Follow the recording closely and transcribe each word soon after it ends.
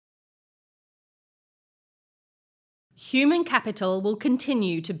Human Capital Will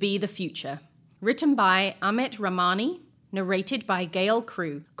Continue to Be the Future. Written by Amit Ramani, narrated by Gayle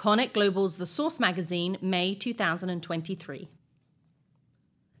Crew, CoreNet Global's The Source magazine, May 2023.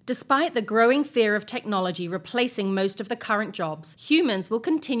 Despite the growing fear of technology replacing most of the current jobs, humans will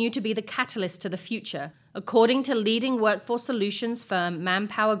continue to be the catalyst to the future, according to leading workforce solutions firm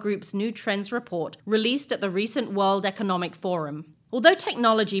ManpowerGroup's new trends report released at the recent World Economic Forum. Although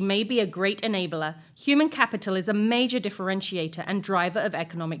technology may be a great enabler, human capital is a major differentiator and driver of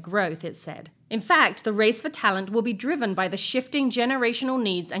economic growth, it said. In fact, the race for talent will be driven by the shifting generational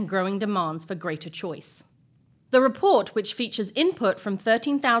needs and growing demands for greater choice. The report, which features input from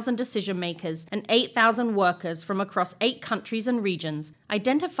 13,000 decision-makers and 8,000 workers from across 8 countries and regions,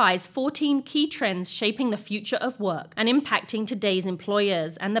 identifies 14 key trends shaping the future of work and impacting today's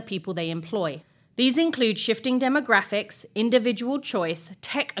employers and the people they employ. These include shifting demographics, individual choice,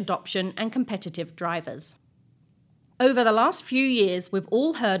 tech adoption, and competitive drivers. Over the last few years, we've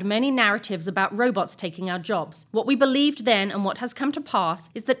all heard many narratives about robots taking our jobs. What we believed then and what has come to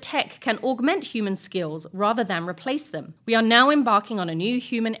pass is that tech can augment human skills rather than replace them. We are now embarking on a new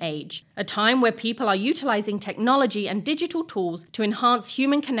human age, a time where people are utilizing technology and digital tools to enhance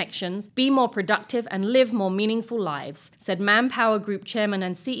human connections, be more productive, and live more meaningful lives, said ManpowerGroup Chairman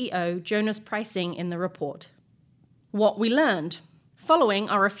and CEO Jonas Pricing in the report. What we learned.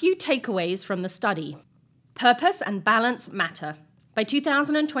 Following are a few takeaways from the study. Purpose and balance matter. By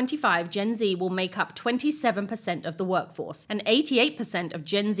 2025, Gen Z will make up 27% of the workforce, and 88% of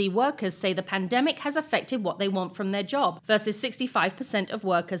Gen Z workers say the pandemic has affected what they want from their job, versus 65% of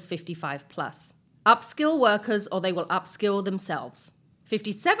workers 55 plus. Upskill workers or they will upskill themselves.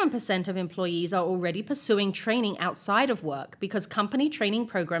 57% of employees are already pursuing training outside of work because company training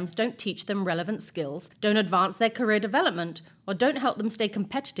programs don't teach them relevant skills, don't advance their career development, or don't help them stay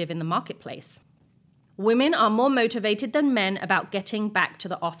competitive in the marketplace. Women are more motivated than men about getting back to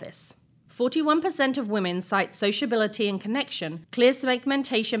the office. 41% of women cite sociability and connection, clear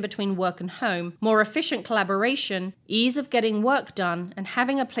segmentation between work and home, more efficient collaboration, ease of getting work done, and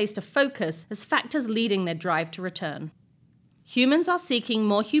having a place to focus as factors leading their drive to return. Humans are seeking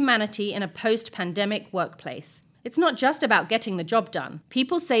more humanity in a post-pandemic workplace. It's not just about getting the job done.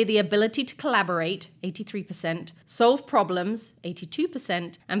 People say the ability to collaborate, 83%, solve problems,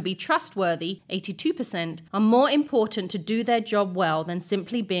 82%, and be trustworthy, 82%, are more important to do their job well than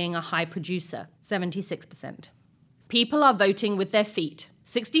simply being a high producer, 76%. People are voting with their feet.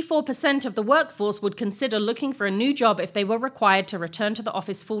 64% of the workforce would consider looking for a new job if they were required to return to the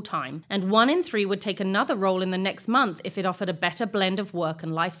office full-time, and 1 in 3 would take another role in the next month if it offered a better blend of work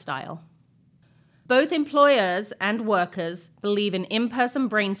and lifestyle. Both employers and workers believe in-person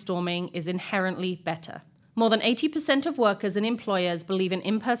brainstorming is inherently better. More than 80% of workers and employers believe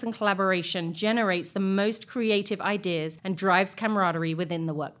in-person collaboration generates the most creative ideas and drives camaraderie within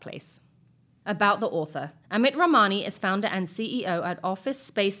the workplace. About the author. Amit Ramani is founder and CEO at Office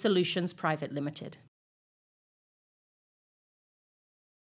Space Solutions Private Limited.